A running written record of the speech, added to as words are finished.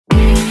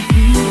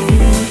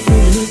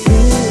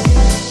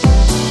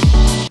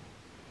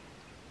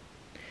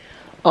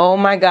Oh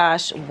my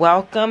gosh,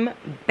 welcome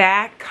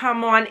back.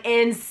 Come on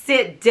in,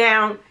 sit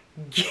down,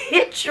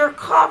 get your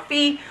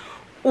coffee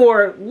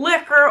or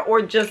liquor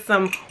or just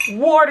some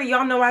water.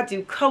 Y'all know I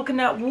do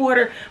coconut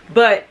water,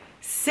 but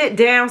sit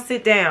down,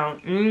 sit down.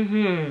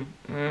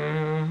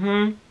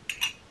 A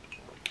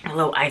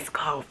little iced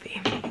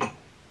coffee.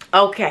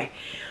 Okay,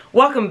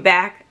 welcome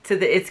back to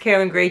the It's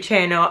Carolyn Gray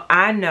channel.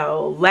 I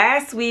know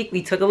last week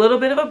we took a little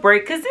bit of a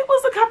break because it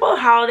was a couple of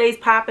holidays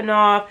popping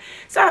off.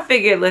 So I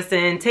figured,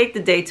 listen, take the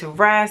day to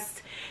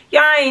rest.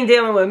 Y'all ain't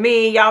dealing with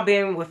me. Y'all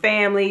been with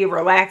family,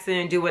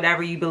 relaxing, do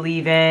whatever you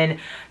believe in.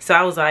 So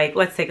I was like,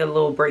 let's take a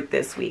little break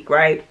this week,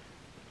 right?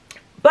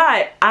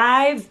 But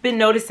I've been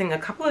noticing a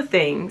couple of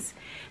things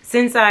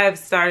since I've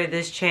started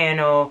this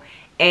channel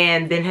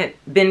and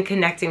been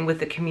connecting with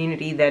the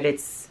community that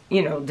it's,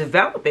 you know,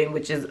 developing,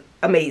 which is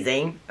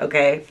amazing.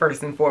 Okay,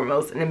 first and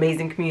foremost, an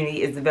amazing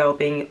community is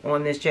developing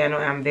on this channel.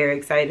 I'm very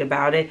excited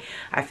about it.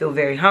 I feel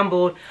very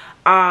humbled.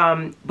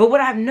 But what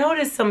I've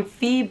noticed, some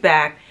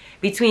feedback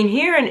between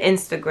here and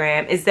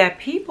Instagram, is that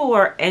people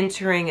are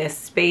entering a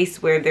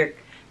space where they're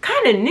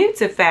kind of new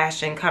to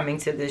fashion coming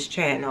to this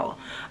channel.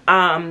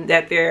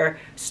 That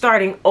they're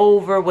starting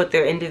over what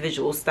their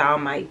individual style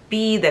might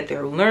be, that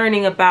they're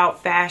learning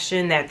about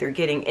fashion, that they're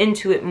getting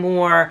into it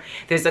more.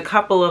 There's a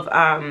couple of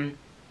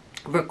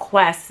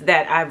requests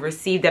that I've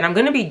received that I'm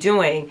going to be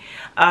doing.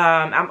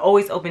 I'm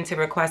always open to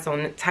requests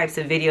on types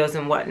of videos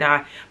and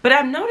whatnot, but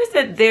I've noticed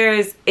that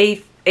there's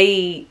a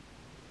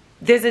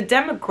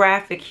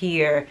demographic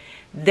here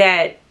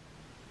that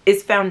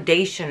is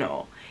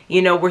foundational.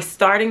 You know, we're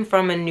starting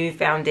from a new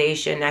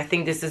foundation. I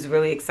think this is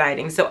really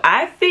exciting. So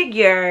I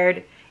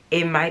figured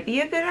it might be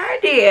a good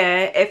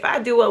idea if I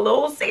do a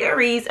little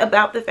series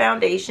about the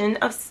foundation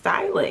of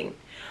styling.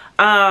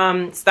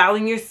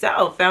 Styling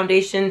yourself,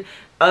 foundation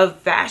of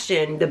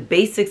fashion, the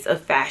basics of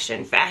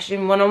fashion,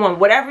 fashion 101,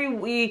 whatever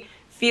we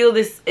feel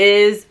this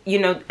is, you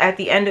know, at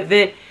the end of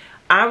it,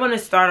 I want to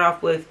start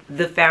off with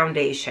the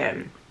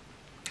foundation.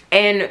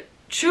 And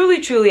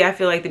truly, I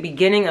feel like the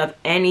beginning of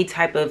any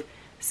type of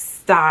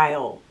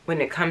style when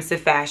it comes to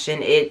fashion,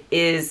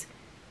 it's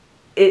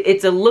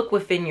a look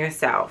within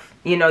yourself.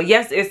 You know,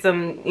 yes, there's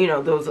some, you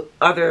know, those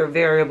other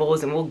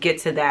variables, and we'll get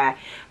to that.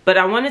 But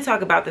I want to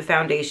talk about the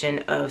foundation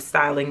of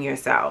styling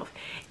yourself.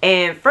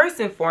 And first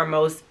and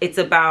foremost, it's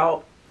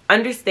about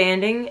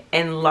understanding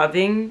and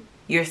loving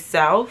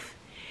yourself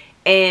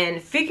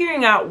and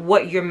figuring out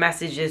what your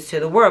message is to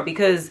the world.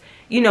 Because,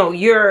 you know,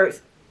 your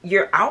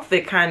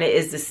outfit kind of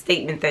is the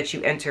statement that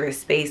you enter a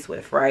space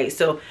with, right?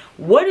 So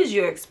what is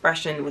your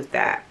expression with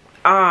that?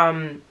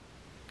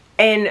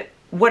 And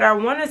what I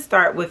want to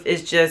start with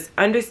is just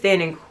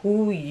understanding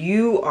who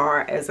you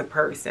are as a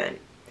person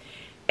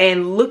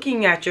and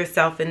looking at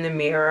yourself in the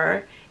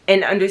mirror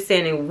and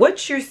understanding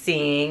what you're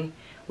seeing,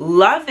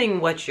 loving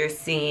what you're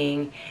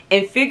seeing,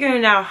 and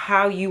figuring out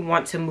how you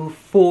want to move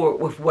forward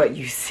with what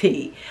you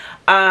see.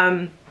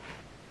 Y'all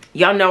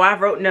know I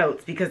wrote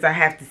notes because I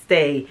have to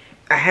stay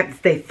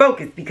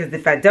focused, because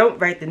if I don't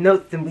write the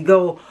notes, then we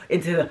go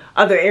into the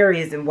other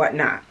areas and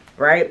whatnot,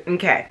 right?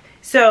 Okay,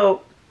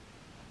 so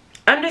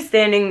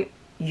understanding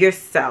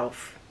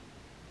yourself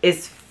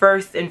is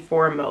first and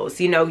foremost.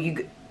 You know,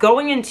 you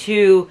going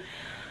into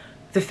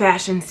the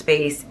fashion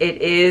space,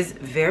 it is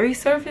very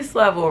surface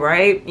level,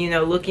 right? You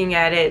know, looking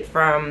at it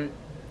from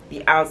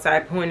the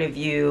outside point of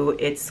view,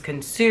 it's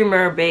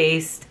consumer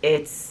based.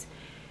 It's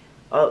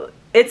a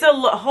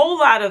whole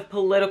lot of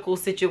political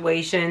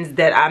situations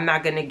that I'm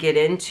not going to get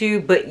into,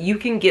 but you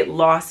can get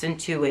lost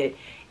into it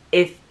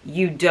if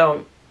you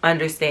don't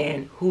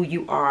understand who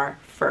you are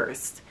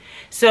first.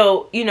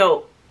 So, you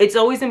know, it's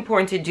always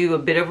important to do a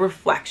bit of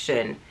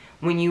reflection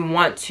when you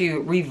want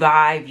to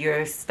revive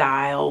your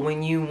style,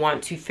 when you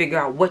want to figure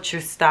out what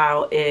your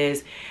style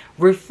is.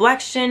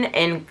 Reflection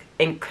and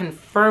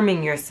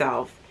confirming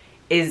yourself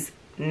is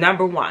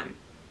number one.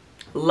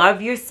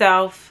 Love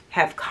yourself,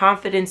 have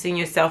confidence in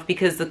yourself,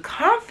 because the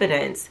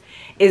confidence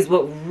is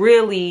what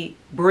really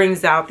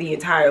brings out the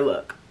entire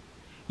look.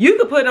 You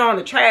could put on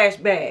a trash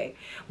bag,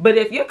 but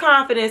if your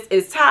confidence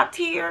is top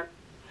tier,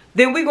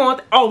 then we're going,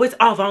 oh, it's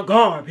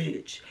avant-garde,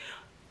 bitch.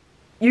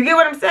 You get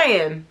what I'm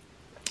saying?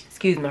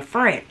 Excuse my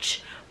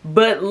French.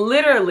 But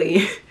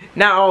literally,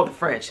 not all the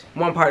French,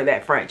 one part of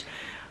that French.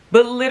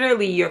 But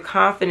literally, your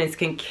confidence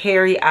can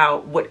carry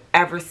out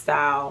whatever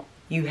style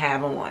you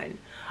have on.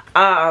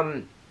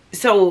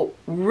 So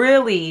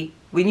really,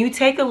 when you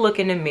take a look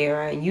in the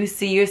mirror and you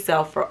see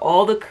yourself for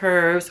all the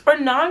curves or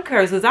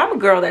non-curves, because I'm a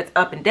girl that's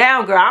up and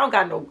down, girl. I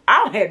don't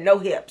have no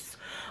hips.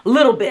 A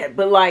little bit,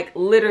 but like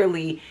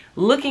literally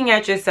looking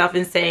at yourself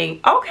and saying,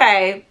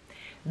 okay,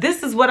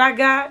 this is what I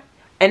got,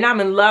 and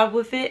I'm in love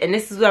with it, and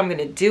this is what I'm going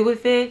to do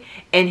with it,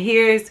 and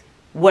here's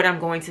what I'm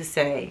going to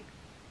say.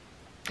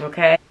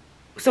 Okay?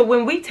 So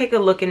when we take a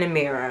look in the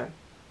mirror,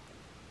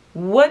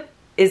 what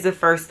is the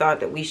first thought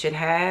that we should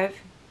have?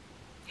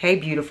 Hey,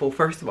 beautiful,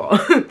 first of all.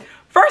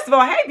 First of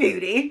all, hey,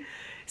 beauty.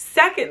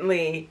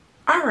 Secondly,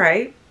 all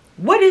right,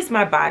 what is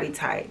my body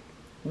type?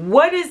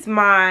 What is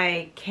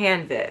my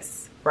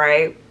canvas,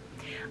 right?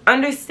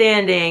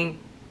 Understanding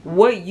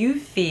what you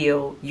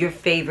feel your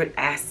favorite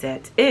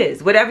asset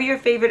is. Whatever your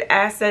favorite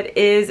asset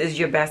is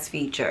your best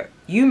feature.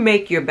 You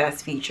make your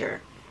best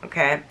feature,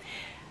 okay?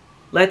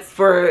 Let's,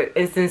 for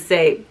instance,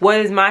 say, what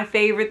is my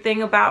favorite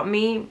thing about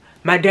me?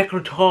 My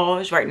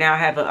décolletage. Right now I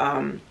have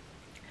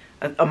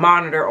a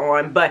monitor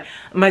on, but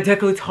my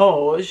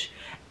décolletage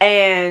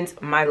and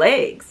my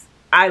legs.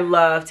 I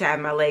love to have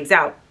my legs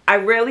out. I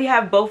rarely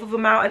have both of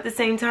them out at the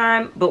same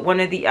time, but one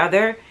or the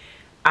other,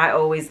 I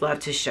always love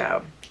to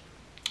show,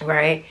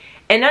 right?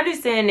 And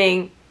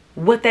understanding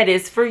what that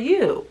is for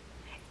you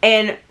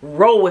and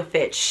roll with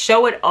it.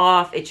 Show it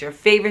off. It's your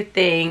favorite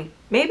thing.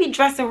 Maybe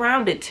dress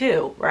around it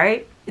too,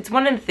 right? It's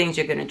one of the things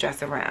you're going to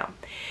dress around.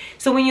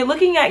 So when you're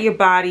looking at your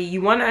body,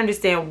 you want to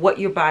understand what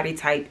your body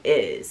type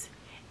is.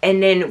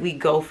 And then we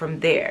go from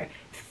there.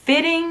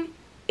 Fitting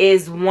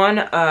is one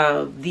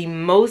of the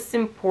most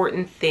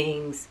important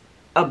things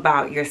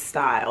about your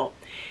style.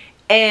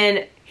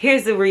 And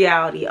here's the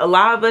reality. A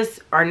lot of us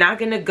are not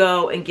going to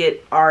go and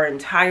get our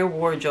entire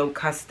wardrobe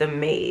custom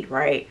made,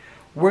 right?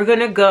 We're going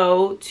to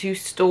go to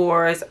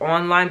stores,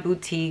 online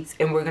boutiques,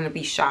 and we're going to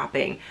be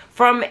shopping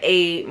from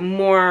a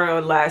more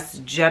or less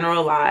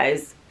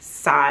generalized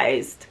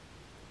sized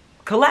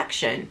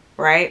collection,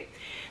 right?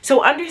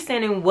 So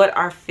understanding what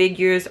our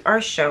figures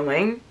are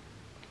showing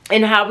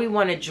and how we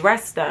want to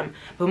dress them,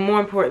 but more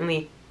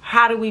importantly,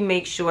 how do we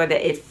make sure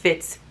that it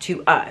fits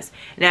to us?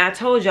 Now, I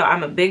told y'all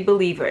I'm a big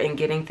believer in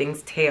getting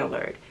things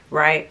tailored,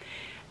 right?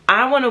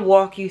 I want to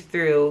walk you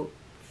through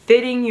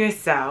fitting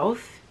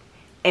yourself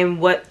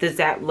and what does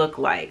that look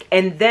like,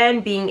 and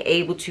then being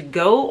able to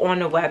go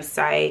on a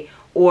website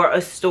or a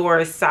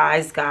store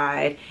size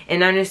guide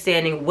and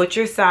understanding what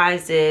your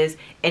size is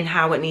and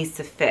how it needs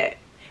to fit.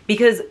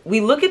 Because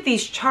we look at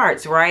these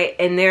charts, right,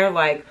 and they're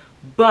like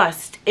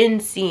bust,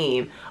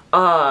 inseam,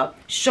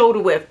 shoulder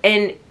width,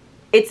 and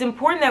it's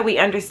important that we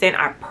understand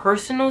our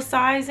personal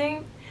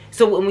sizing.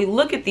 So when we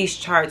look at these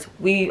charts,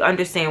 we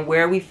understand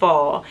where we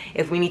fall,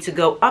 if we need to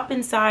go up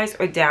in size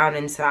or down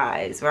in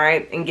size,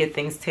 right, and get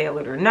things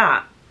tailored or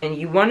not. And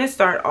you want to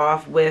start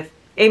off with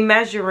a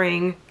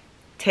measuring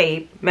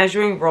tape,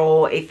 measuring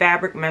roll, a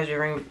fabric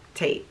measuring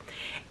tape.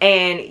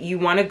 And you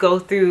want to go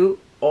through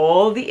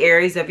all the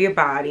areas of your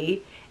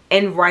body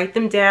and write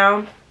them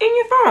down in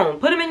your phone.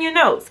 Put them in your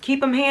notes.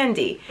 Keep them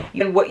handy.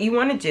 And what you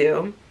want to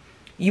do,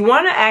 you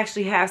want to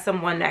actually have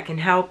someone that can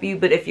help you,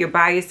 but if you're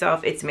by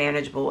yourself, it's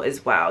manageable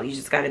as well. You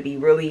just got to be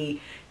really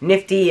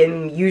nifty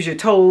and use your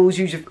toes,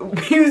 use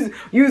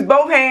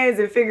both hands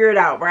and figure it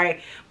out,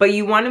 right? But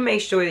you want to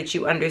make sure that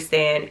you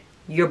understand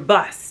your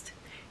bust.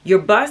 Your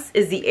bust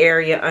is the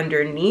area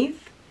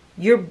underneath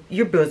your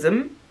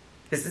bosom.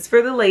 This is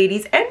for the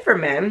ladies and for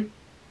men.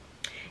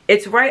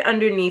 It's right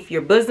underneath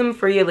your bosom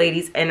for your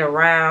ladies and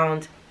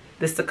around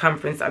the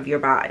circumference of your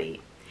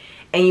body.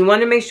 And you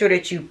want to make sure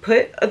that you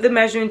put the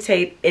measuring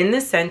tape in the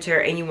center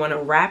and you want to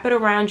wrap it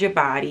around your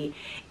body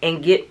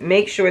and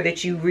make sure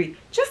that you reach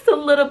just a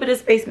little bit of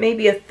space,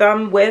 maybe a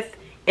thumb width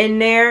in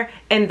there,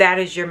 and that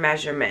is your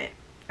measurement,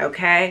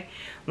 okay?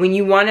 When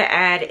you want to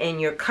add in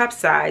your cup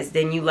size,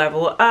 then you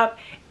level up.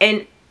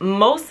 And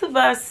most of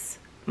us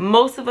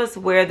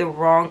wear the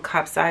wrong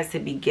cup size to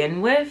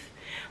begin with.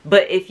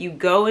 But if you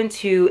go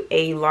into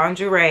a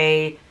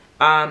lingerie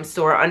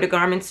store,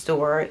 undergarment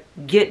store,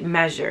 get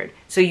measured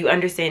so you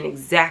understand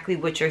exactly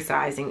what your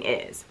sizing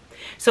is.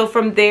 So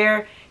from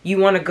there, you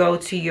want to go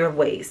to your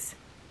waist,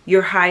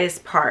 your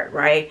highest part,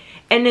 right?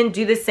 And then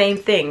do the same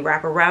thing,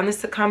 wrap around the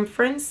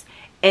circumference,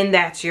 and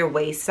that's your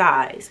waist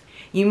size.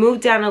 You move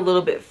down a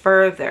little bit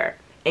further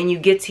and you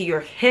get to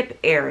your hip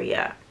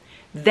area.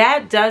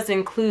 That does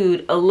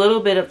include a little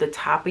bit of the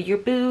top of your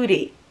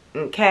booty,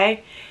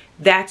 okay?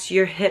 That's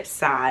your hip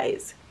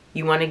size.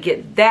 You want to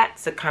get that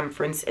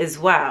circumference as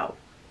well.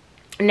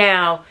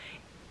 Now,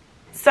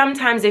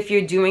 sometimes if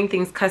you're doing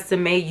things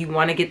custom made, you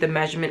want to get the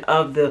measurement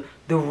of the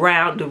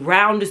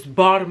roundest,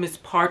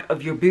 bottomest part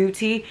of your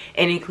booty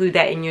and include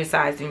that in your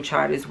sizing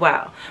chart as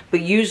well.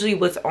 But usually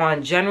what's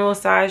on general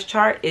size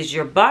chart is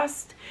your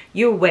bust,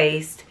 your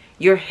waist,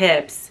 your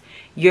hips,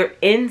 your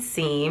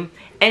inseam,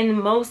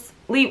 and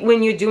mostly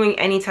when you're doing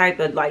any type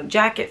of like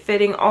jacket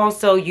fitting,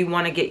 also you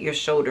want to get your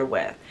shoulder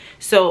width.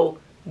 So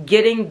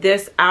getting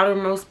this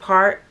outermost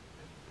part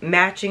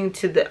matching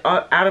to the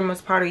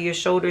outermost part of your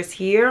shoulders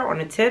here on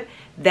the tip,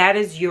 that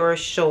is your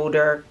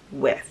shoulder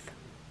width,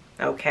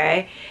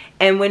 okay?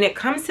 And when it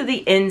comes to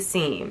the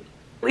inseam,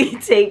 we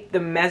take the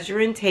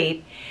measuring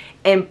tape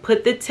and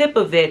put the tip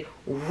of it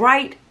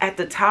right at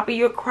the top of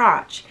your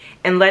crotch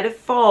and let it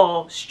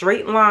fall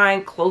straight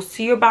line close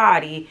to your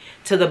body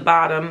to the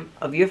bottom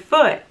of your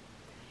foot.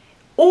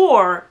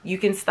 Or you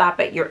can stop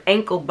at your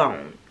ankle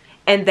bone,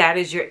 and that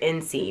is your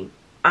inseam.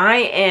 I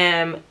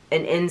am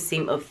an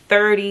inseam of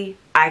 30.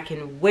 I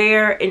can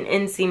wear an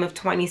inseam of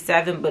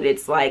 27, but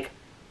it's like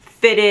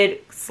fitted,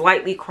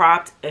 slightly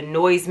cropped,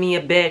 annoys me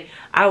a bit.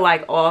 I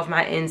like all of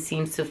my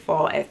inseams to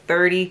fall at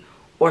 30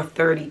 or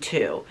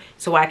 32.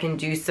 So I can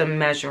do some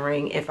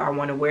measuring if I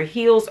want to wear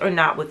heels or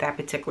not with that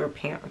particular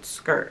pant or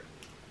skirt.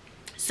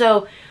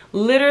 So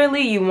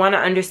literally you want to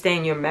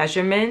understand your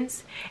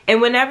measurements,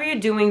 and whenever you're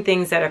doing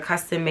things that are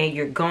custom made,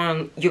 you're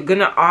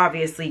gonna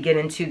obviously get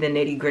into the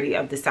nitty-gritty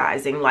of the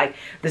sizing, like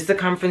the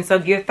circumference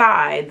of your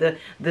thigh,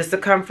 the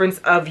circumference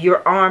of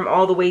your arm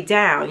all the way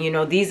down. You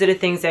know, these are the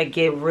things that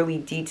get really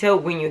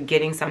detailed when you're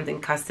getting something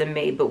custom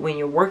made. But when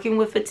you're working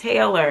with a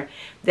tailor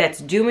that's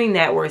doing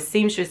that, or a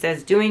seamstress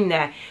that's doing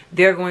that,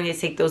 they're going to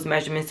take those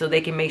measurements so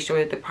they can make sure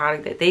that the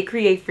product that they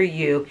create for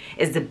you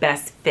is the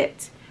best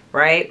fit,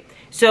 right?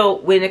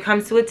 So when it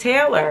comes to a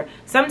tailor,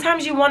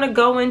 sometimes you want to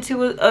go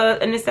into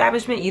an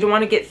establishment, you don't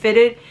want to get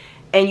fitted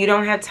and you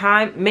don't have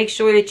time. Make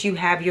sure that you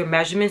have your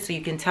measurements so you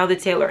can tell the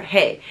tailor,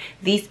 hey,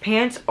 these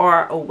pants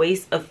are a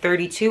waist of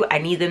 32. I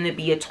need them to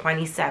be a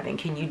 27.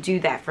 Can you do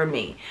that for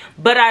me?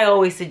 But I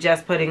always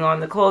suggest putting on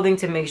the clothing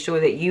to make sure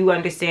that you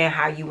understand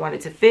how you want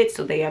it to fit,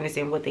 so they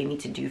understand what they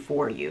need to do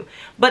for you.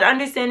 But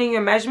understanding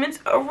your measurements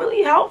are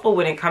really helpful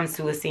when it comes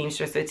to a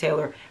seamstress or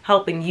tailor,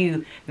 helping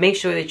you make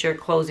sure that your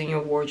clothes and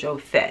your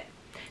wardrobe fit.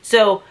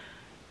 So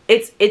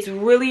it's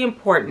really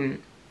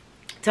important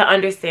to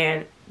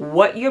understand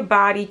what your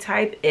body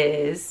type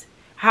is,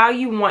 how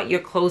you want your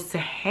clothes to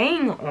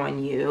hang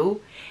on you,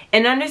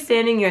 and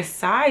understanding your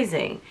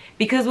sizing.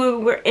 Because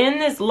when we're in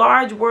this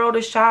large world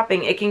of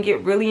shopping, it can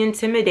get really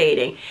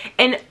intimidating.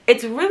 And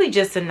it's really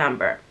just a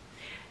number.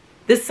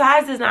 The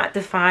size does not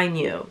define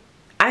you.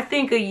 I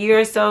think a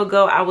year or so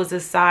ago, I was a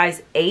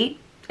size 8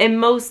 in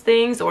most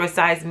things, or a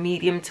size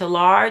medium to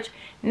large.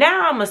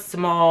 Now I'm a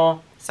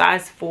small,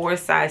 size 4,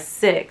 size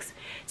 6.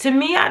 To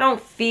me, I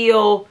don't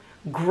feel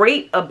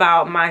great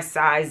about my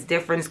size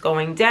difference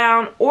going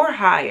down or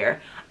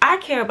higher. I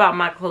care about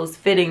my clothes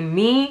fitting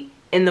me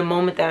in the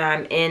moment that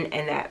I'm in,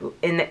 and that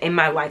in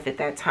my life at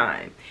that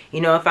time.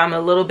 You know, if I'm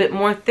a little bit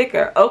more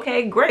thicker,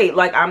 okay, great.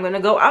 Like, I'm gonna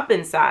go up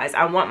in size.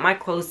 I want my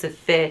clothes to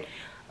fit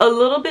a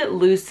little bit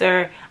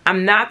looser.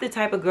 I'm not the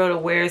type of girl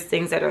that wears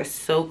things that are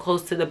so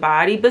close to the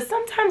body, but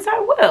sometimes I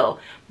will.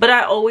 But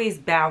I always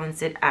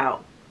balance it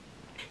out.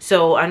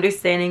 So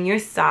understanding your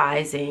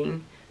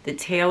sizing, the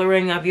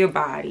tailoring of your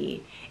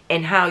body,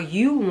 and how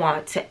you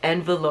want to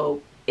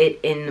envelope it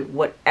in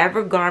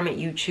whatever garment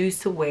you choose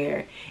to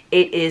wear,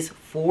 it is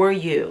for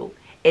you,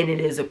 and it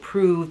is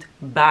approved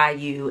by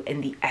you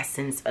and the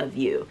essence of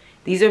you.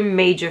 These are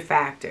major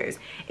factors.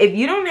 If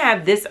you don't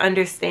have this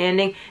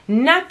understanding,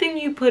 nothing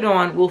you put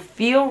on will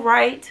feel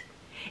right.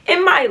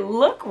 It might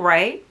look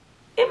right.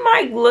 It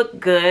might look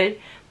good.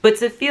 But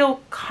to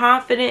feel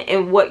confident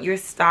in what your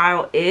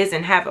style is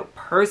and have a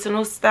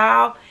personal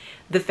style,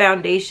 the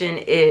foundation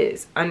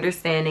is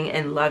understanding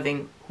and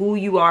loving who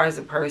you are as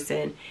a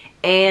person,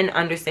 and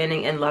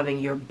understanding and loving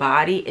your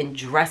body and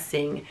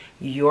dressing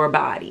your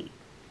body.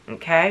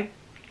 Okay?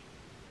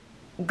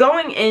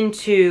 Going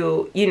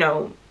into, you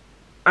know,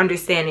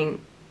 understanding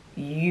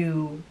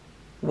you,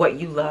 what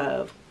you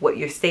love, what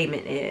your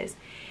statement is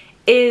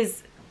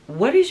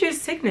what is your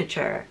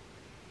signature?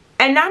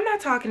 And I'm not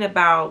talking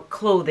about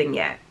clothing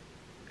yet.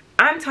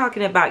 I'm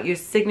talking about your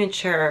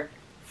signature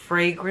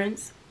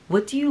fragrance.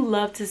 What do you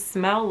love to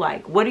smell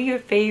like? What are your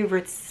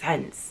favorite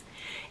scents?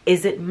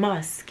 Is it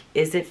musk?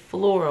 Is it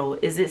floral?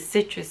 Is it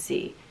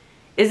citrusy?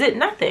 Is it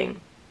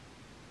nothing?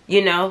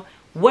 You know,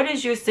 what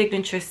is your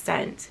signature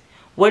scent?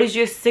 What is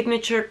your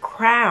signature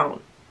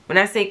crown? When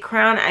I say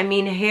crown, I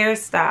mean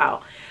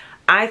hairstyle.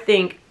 I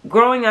think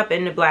growing up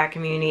in the Black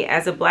community,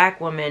 as a Black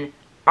woman,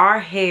 our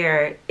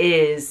hair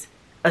is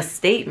a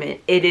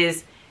statement. It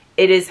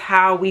is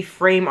how we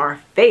frame our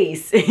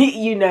face.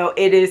 You know,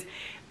 it is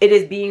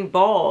being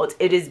bald.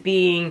 It is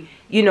being,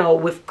 you know,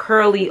 with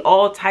curly,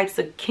 all types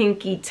of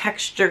kinky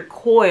texture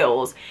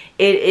coils.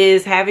 It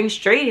is having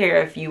straight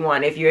hair if you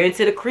want. If you're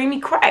into the creamy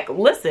crack,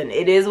 listen,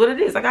 it is what it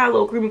is. I got a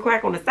little creamy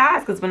crack on the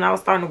sides because when I was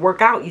starting to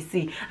work out, you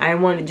see, I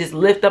didn't want to just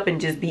lift up and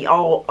just be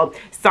all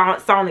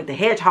Sonic the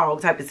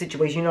Hedgehog type of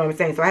situation, you know what I'm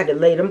saying? So I had to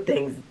lay them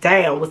things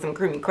down with some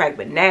creamy crack.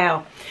 But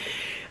now,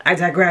 I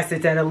digress.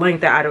 It's at a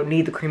length that I don't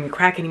need the creamy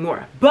crack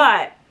anymore.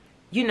 But,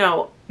 you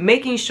know,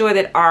 making sure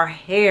that our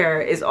hair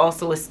is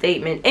also a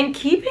statement, and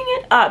keeping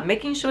it up,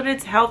 making sure that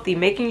it's healthy,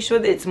 making sure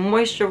that it's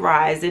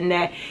moisturized, and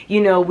that, you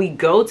know, we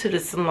go to the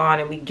salon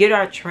and we get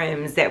our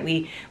trims, that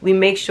we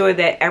make sure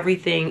that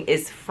everything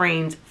is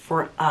framed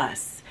for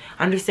us.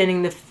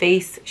 Understanding the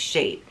face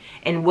shape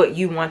and what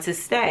you want to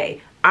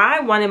stay. I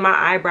wanted my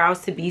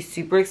eyebrows to be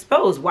super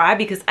exposed. Why?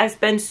 Because I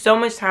spend so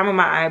much time on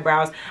my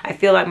eyebrows. I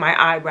feel like my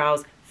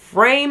eyebrows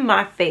frame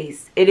my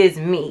face. It is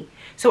me.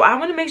 So I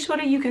want to make sure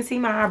that you can see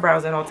my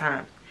eyebrows at all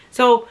times.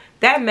 So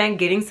that meant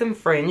getting some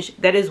fringe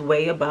that is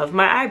way above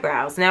my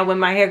eyebrows. Now when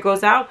my hair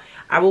grows out,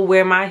 I will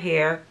wear my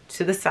hair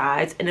to the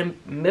sides and the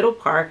middle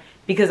part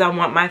because I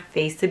want my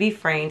face to be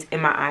framed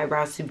and my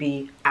eyebrows to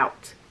be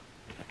out.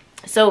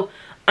 So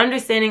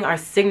understanding our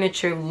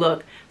signature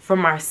look,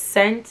 from our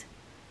scent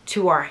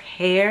to our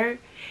hair.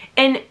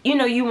 And you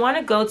know, you want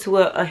to go to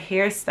a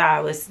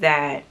hairstylist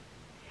that,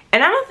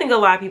 and I don't think a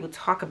lot of people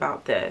talk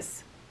about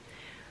this.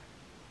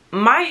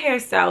 My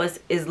hairstylist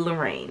is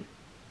Lorraine.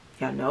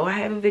 Y'all know I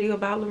have a video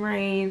about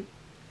Lorraine.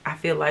 I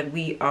feel like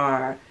we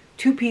are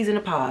two peas in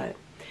a pod.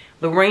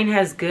 Lorraine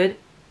has good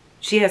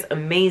She has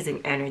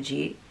amazing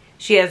energy.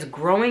 She has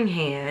growing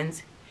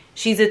hands.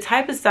 She's the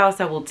type of stylist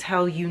that will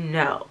tell you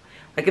no.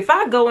 Like if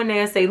I go in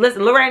there and say,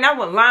 listen, Lorraine, I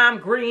want lime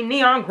green,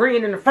 neon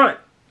green in the front.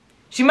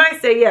 She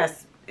might say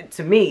yes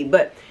to me,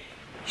 but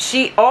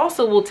she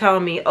also will tell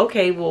me,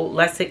 okay, well,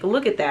 let's take a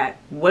look at that.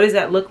 What does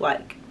that look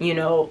like? You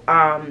know,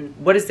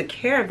 what does the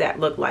care of that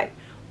look like?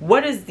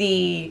 What is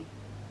the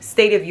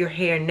state of your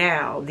hair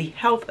now? The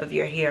health of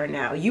your hair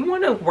now? You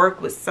want to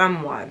work with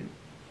someone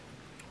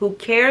who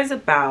cares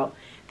about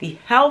the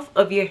health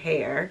of your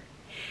hair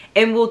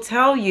and will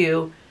tell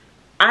you,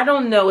 I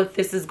don't know if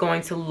this is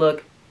going to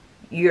look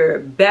your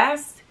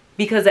best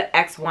because of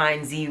X, Y,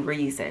 and Z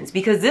reasons.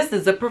 Because this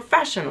is a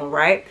professional,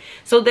 right?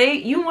 So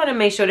you want to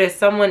make sure that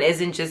someone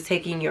isn't just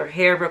taking your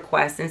hair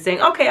request and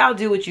saying, okay, I'll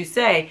do what you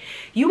say.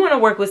 You want to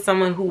work with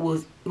someone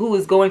who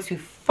is going to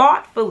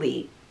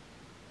thoughtfully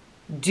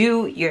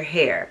do your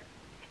hair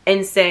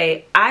and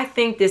say, I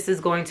think this is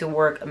going to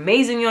work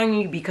amazing on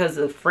you because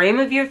of the frame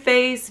of your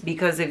face,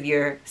 because of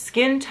your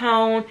skin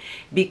tone,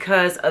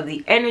 because of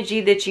the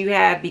energy that you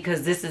have,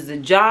 because this is the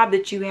job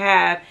that you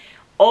have,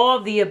 all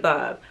of the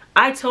above.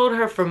 I told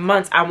her for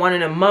months I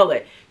wanted a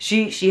mullet.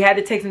 She had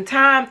to take some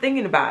time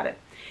thinking about it.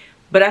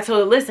 But I told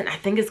her, listen, I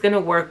think it's going to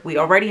work. We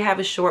already have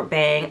a short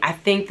bang. I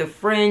think the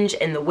fringe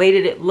and the way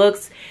that it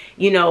looks,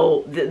 you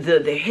know,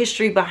 the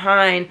history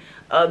behind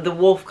the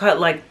wolf cut,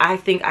 like, I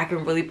think I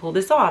can really pull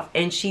this off.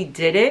 And she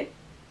did it.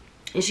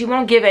 And she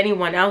won't give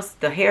anyone else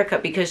the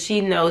haircut because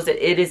she knows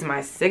that it is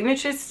my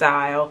signature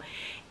style.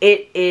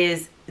 It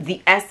is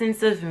the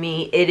essence of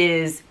me. It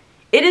is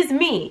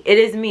me. It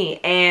is me.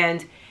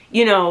 And,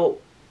 you know,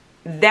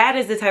 that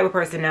is the type of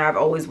person that I've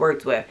always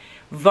worked with.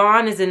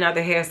 Vaughn is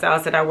another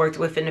hairstylist that I worked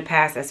with in the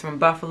past. That's from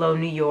Buffalo,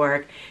 New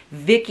York.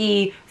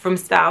 Vicky from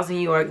Styles, New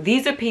York.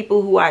 These are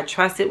people who I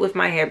trusted with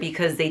my hair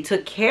because they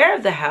took care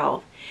of the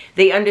health.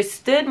 They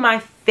understood my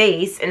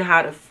face and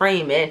how to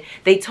frame it.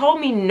 They told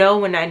me no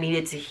when I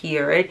needed to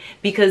hear it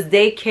because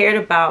they cared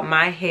about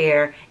my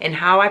hair and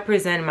how I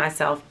present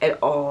myself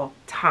at all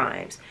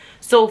times.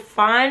 So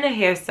find a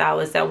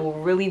hairstylist that will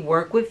really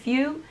work with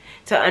you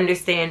to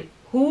understand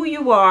who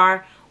you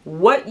are,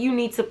 what you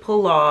need to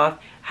pull off,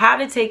 how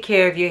to take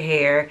care of your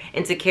hair,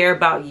 and to care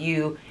about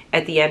you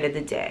at the end of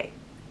the day.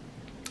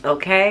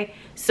 Okay?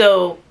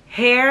 So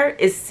hair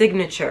is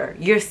signature.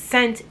 Your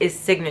scent is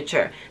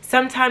signature.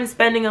 Sometimes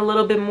spending a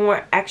little bit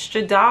more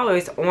extra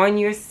dollars on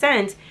your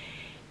scent.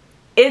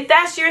 If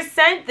that's your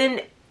scent,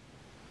 then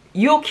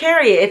you'll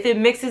carry it if it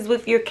mixes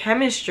with your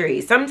chemistry.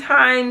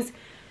 Sometimes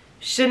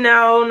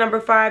Chanel No.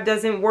 5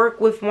 doesn't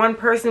work with one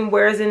person,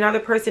 whereas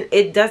another person,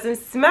 it doesn't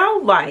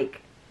smell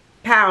like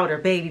powder,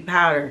 baby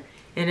powder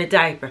in a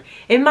diaper.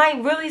 It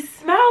might really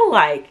smell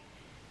like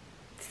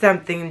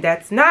something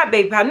that's not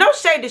baby powder. No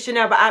shade to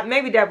Chanel, but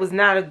maybe that was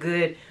not a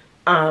good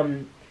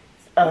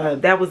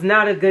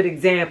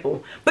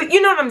example. But you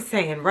know what I'm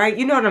saying, right?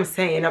 You know what I'm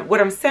saying.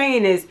 What I'm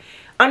saying is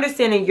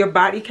understanding your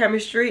body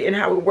chemistry and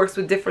how it works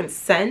with different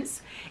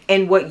scents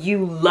and what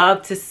you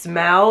love to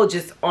smell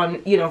just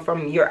on, you know,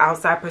 from your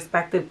outside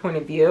perspective point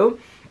of view,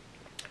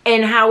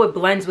 and how it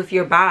blends with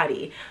your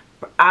body.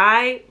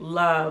 I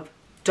love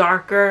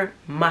darker,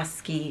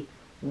 musky,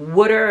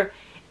 woodier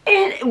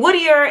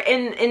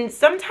and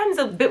sometimes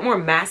a bit more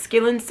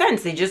masculine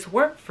scents. They just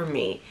work for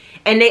me.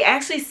 And they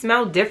actually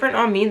smell different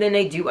on me than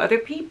they do other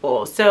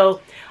people. So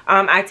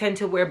I tend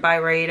to wear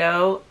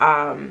Byredo.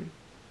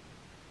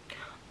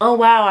 Oh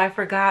wow, I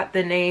forgot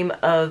the name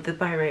of the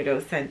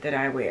Byredo scent that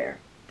I wear.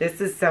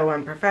 This is so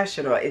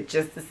unprofessional. It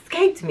just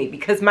escaped me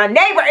because my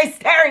neighbor is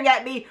staring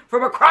at me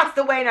from across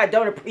the way and I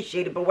don't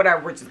appreciate it, but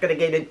whatever, we're just gonna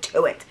get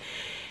into it.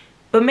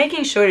 But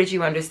making sure that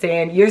you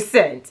understand your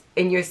scent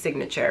and your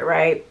signature,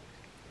 right?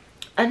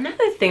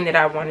 Another thing that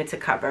I wanted to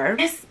cover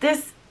is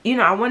this, you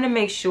know, I want to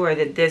make sure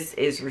that this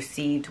is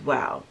received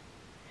well.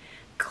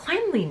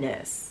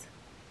 Cleanliness.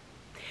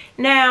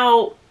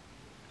 Now,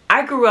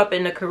 I grew up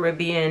in a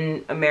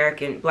Caribbean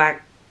American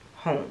black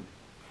home.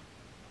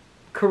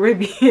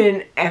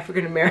 Caribbean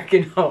African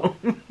American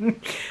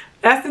home.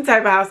 That's the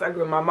type of house I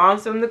grew up in. My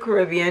mom's from the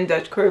Caribbean,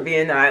 Dutch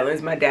Caribbean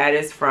islands. My dad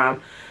is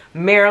from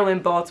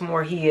Maryland,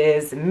 Baltimore. He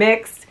is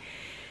mixed.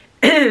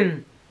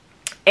 And,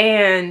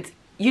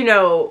 you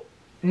know,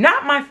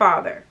 not my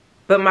father,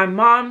 but my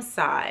mom's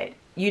side,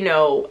 you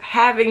know,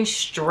 having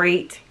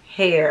straight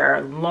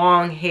hair,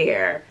 long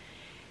hair,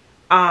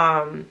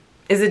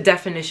 is a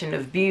definition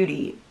of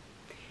beauty.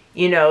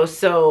 You know,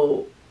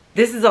 so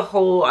this is a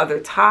whole other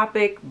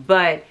topic,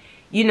 but,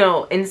 you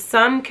know, in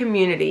some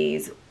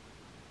communities,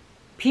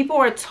 people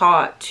are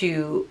taught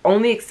to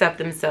only accept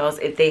themselves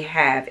if they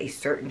have a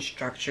certain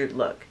structured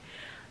look.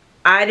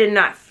 I did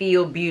not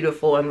feel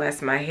beautiful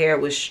unless my hair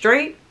was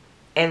straight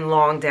and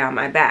long down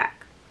my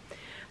back.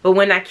 But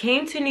when I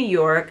came to New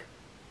York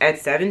at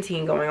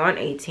 17, going on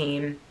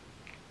 18,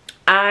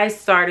 I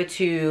started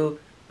to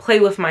play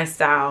with my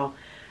style.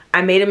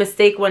 I made a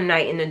mistake one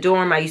night in the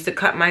dorm. I used to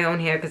cut my own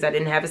hair because I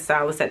didn't have a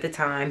stylist at the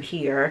time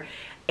here.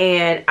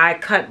 And I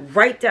cut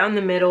right down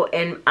the middle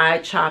and I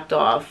chopped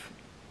off,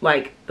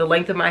 like the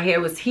length of my hair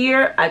was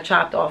here. I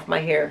chopped off my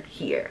hair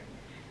here.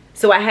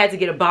 So I had to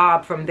get a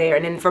bob from there.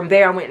 And then from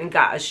there, I went and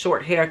got a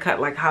short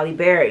haircut like Holly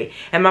Berry.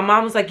 And my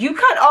mom was like, you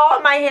cut all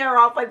of my hair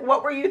off. Like,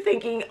 what were you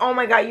thinking? Oh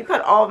my God, you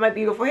cut all of my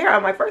beautiful hair.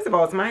 I'm like, first of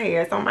all, it's my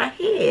hair. It's on my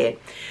head.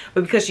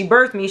 But because she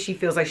birthed me, she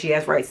feels like she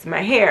has rights to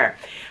my hair.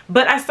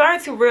 But I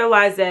started to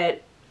realize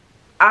that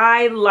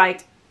I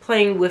liked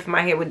playing with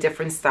my hair with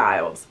different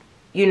styles.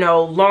 You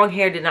know, long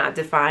hair did not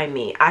define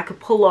me. I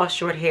could pull off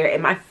short hair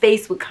and my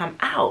face would come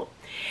out.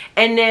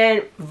 And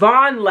then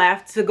Vaughn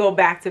left to go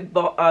back to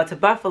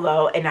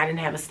Buffalo, and I didn't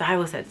have a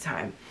stylist at the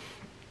time.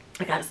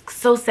 I got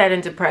so sad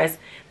and depressed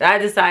that I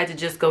decided to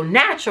just go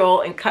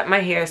natural and cut my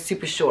hair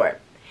super short.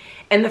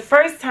 And the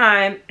first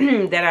time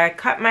that I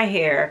cut my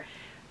hair,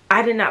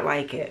 I did not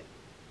like it.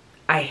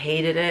 I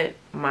hated it.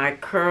 My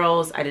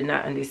curls, I did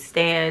not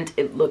understand.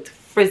 It looked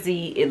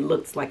frizzy. It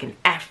looked like an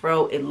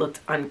afro. It looked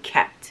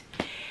unkept.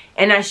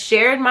 And I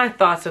shared my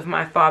thoughts with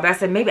my father. I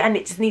said, maybe I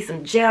just need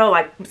some gel,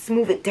 like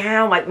smooth it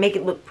down, like make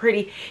it look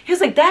pretty. He was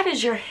like, that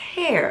is your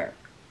hair.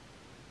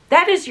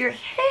 That is your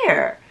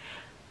hair.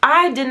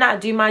 I did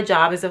not do my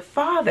job as a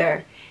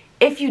father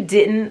if you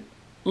didn't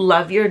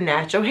love your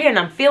natural hair. And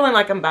I'm feeling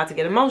like I'm about to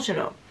get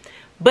emotional.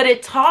 But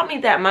it taught me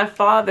that my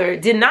father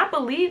did not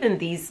believe in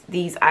these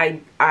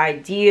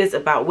ideas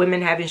about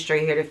women having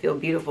straight hair to feel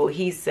beautiful.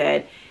 He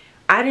said,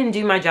 I didn't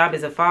do my job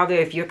as a father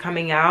if you're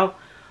coming out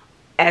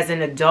as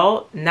an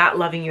adult not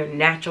loving your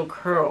natural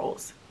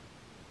curls.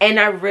 And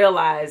I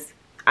realized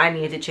I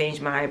needed to change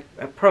my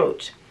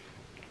approach.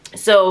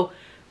 So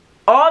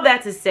all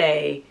that to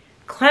say,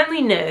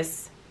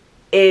 cleanliness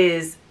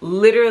is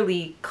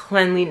literally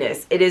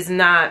cleanliness. It is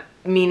not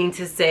meaning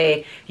to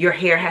say your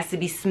hair has to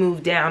be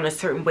smoothed down a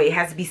certain way. It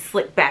has to be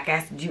slicked back. It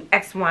has to do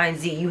X, Y, and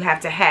Z. You have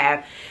to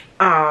have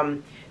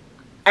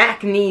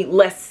acne,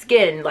 less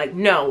skin. Like,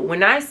 no.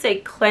 When I say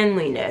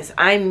cleanliness,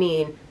 I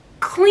mean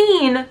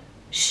clean,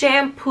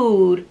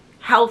 shampooed,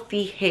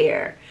 healthy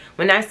hair.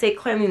 When I say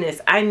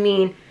cleanliness, I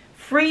mean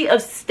free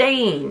of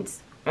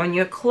stains on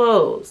your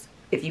clothes,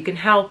 if you can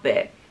help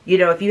it. You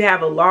know, if you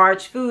have a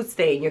large food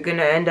stain, you're going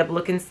to end up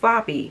looking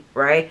sloppy,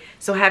 right?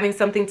 So having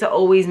something to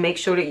always make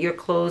sure that your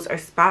clothes are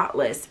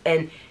spotless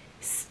and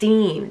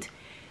steamed.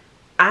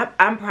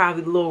 I'm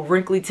probably a little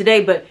wrinkly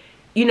today, but,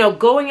 you know,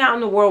 going out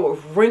in the world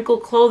with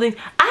wrinkled clothing,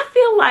 I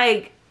feel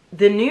like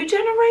the new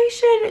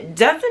generation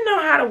doesn't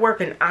know how to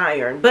work an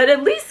iron, but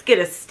at least get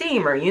a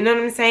steamer. You know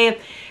what I'm saying?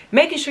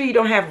 Making sure you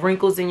don't have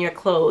wrinkles in your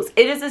clothes.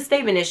 It is a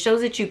statement. It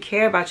shows that you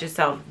care about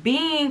yourself.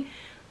 Being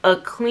a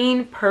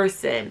clean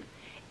person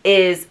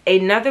is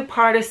another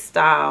part of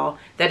style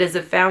that is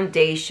a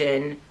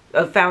foundational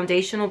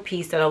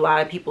piece that a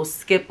lot of people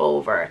skip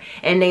over.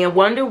 And they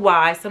wonder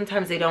why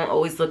sometimes they don't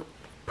always look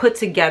put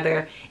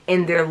together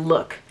in their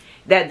look.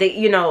 That they,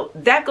 you know,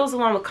 that goes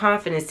along with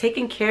confidence,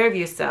 taking care of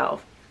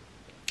yourself.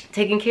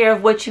 Taking care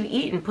of what you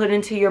eat and put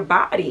into your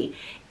body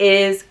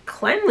is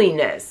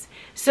cleanliness.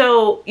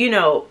 So, you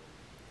know,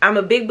 I'm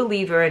a big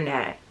believer in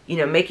that. You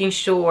know, making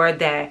sure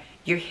that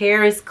your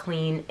hair is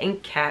clean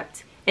and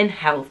kept and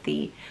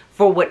healthy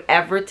for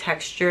whatever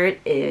texture it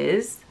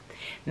is.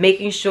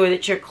 Making sure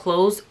that your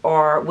clothes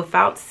are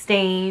without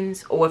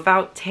stains or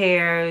without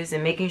tears,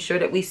 and making sure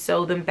that we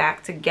sew them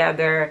back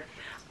together.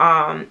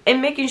 And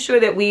making sure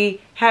that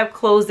we have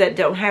clothes that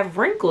don't have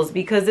wrinkles,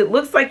 because it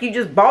looks like you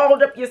just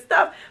balled up your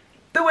stuff,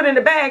 threw it in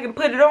the bag and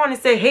put it on and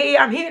say, hey,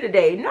 I'm here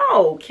today.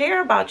 No,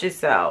 care about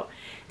yourself.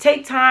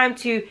 Take time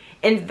to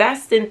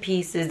invest in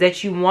pieces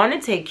that you want to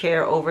take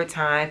care of over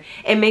time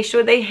and make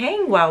sure they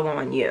hang well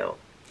on you.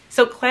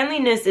 So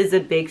cleanliness is a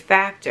big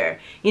factor.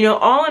 You know,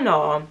 all in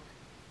all,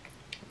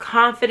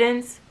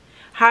 confidence,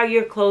 how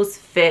your clothes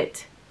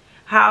fit,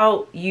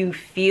 how you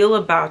feel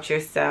about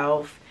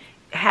yourself,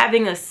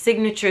 having a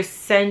signature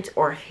scent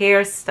or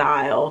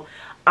hairstyle,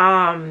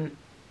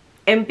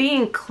 and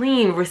being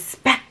clean,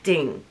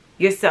 respecting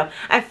yourself.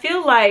 I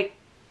feel like,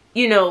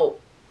 you know,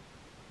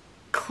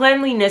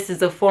 cleanliness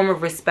is a form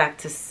of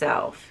respect to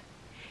self.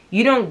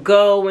 You don't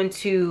go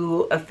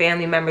into a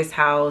family member's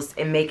house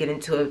and make it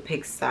into a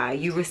pigsty.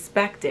 You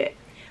respect it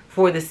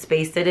for the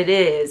space that it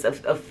is,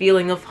 a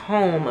feeling of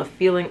home, a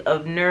feeling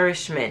of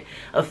nourishment,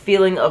 a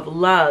feeling of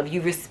love. You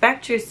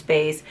respect your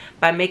space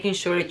by making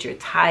sure that you're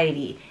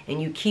tidy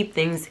and you keep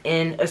things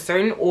in a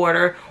certain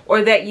order,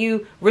 or that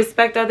you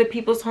respect other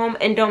people's home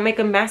and don't make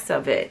a mess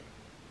of it.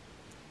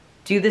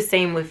 Do the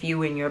same with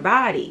you and your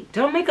body.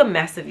 Don't make a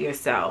mess of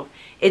yourself.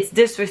 It's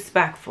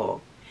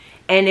disrespectful.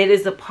 And it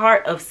is a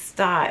part of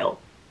style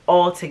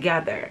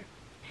altogether.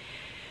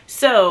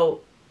 So,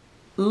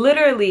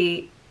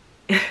 literally,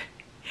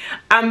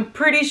 I'm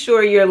pretty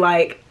sure you're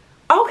like,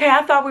 okay,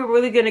 I thought we were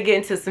really going to get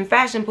into some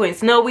fashion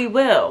points. No, we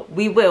will.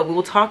 We will. We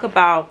will talk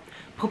about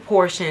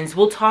proportions.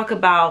 We'll talk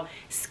about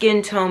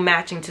skin tone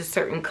matching to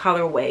certain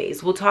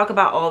colorways. We'll talk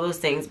about all those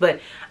things. But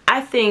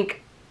I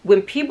think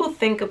when people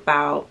think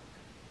about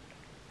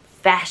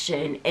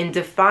fashion and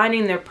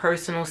defining their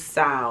personal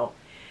style,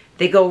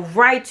 they go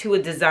right to a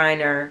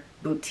designer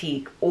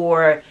boutique,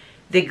 or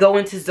they go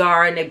into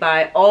Zara and they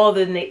buy all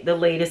the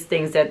latest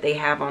things that they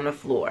have on the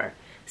floor.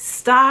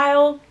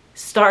 Style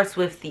starts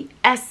with the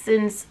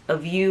essence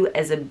of you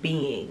as a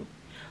being.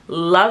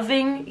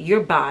 Loving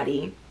your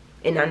body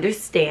and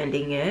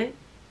understanding it,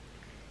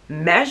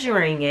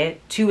 measuring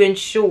it to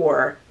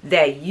ensure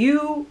that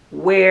you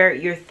wear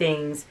your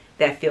things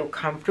that feel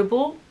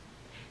comfortable,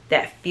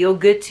 that feel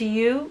good to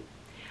you,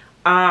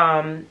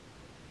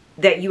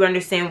 that you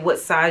understand what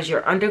size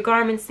your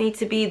undergarments need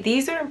to be.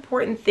 These are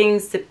important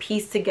things to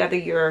piece together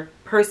your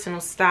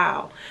personal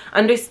style.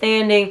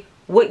 Understanding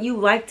what you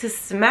like to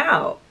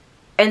smell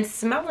and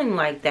smelling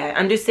like that.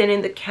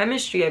 Understanding the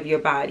chemistry of your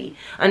body.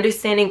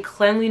 Understanding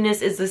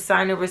cleanliness is a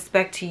sign of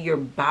respect to your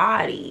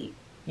body.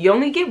 You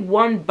only get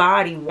one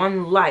body,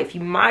 one life.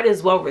 You might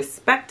as well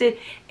respect it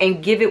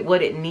and give it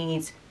what it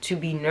needs to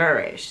be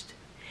nourished.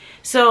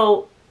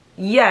 So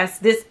yes,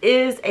 this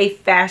is a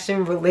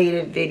fashion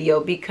related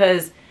video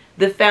because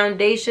the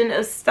foundation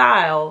of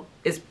style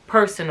is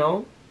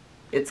personal,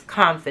 it's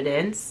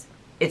confidence,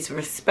 it's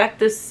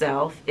respect of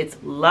self, it's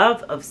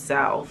love of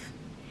self,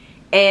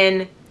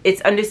 and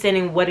it's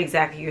understanding what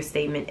exactly your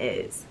statement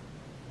is.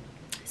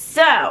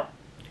 So,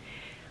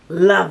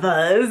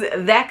 lovers,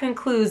 that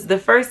concludes the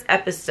first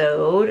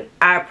episode.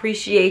 I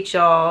appreciate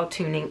y'all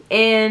tuning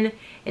in.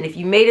 And if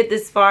you made it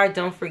this far,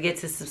 don't forget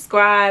to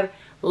subscribe,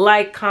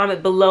 like,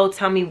 comment below.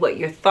 Tell me what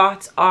your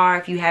thoughts are.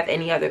 If you have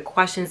any other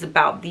questions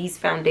about these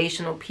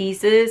foundational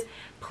pieces,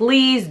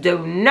 please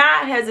do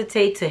not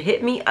hesitate to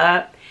hit me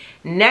up.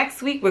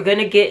 Next week, we're going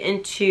to get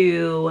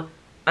into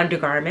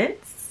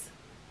undergarments.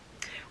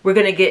 We're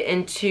going to get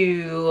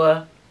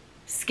into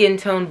skin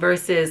tone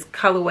versus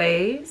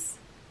colorways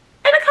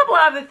and a couple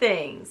other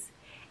things.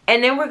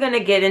 And then we're going to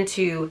get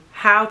into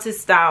how to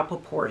style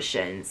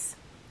proportions.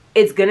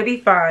 It's going to be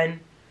fun.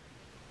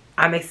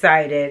 I'm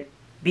excited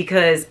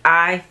because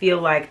I feel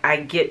like I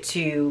get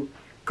to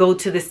go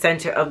to the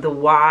center of the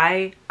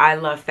why I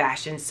love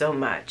fashion so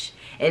much.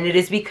 And it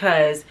is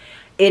because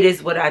it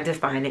is what I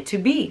define it to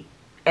be.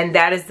 And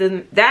that is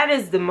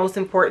the most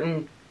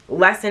important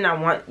lesson I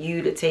want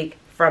you to take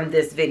from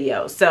this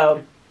video.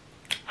 So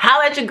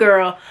holla at your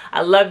girl.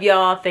 I love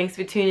y'all. Thanks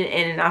for tuning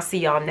in, and I'll see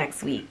y'all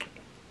next week.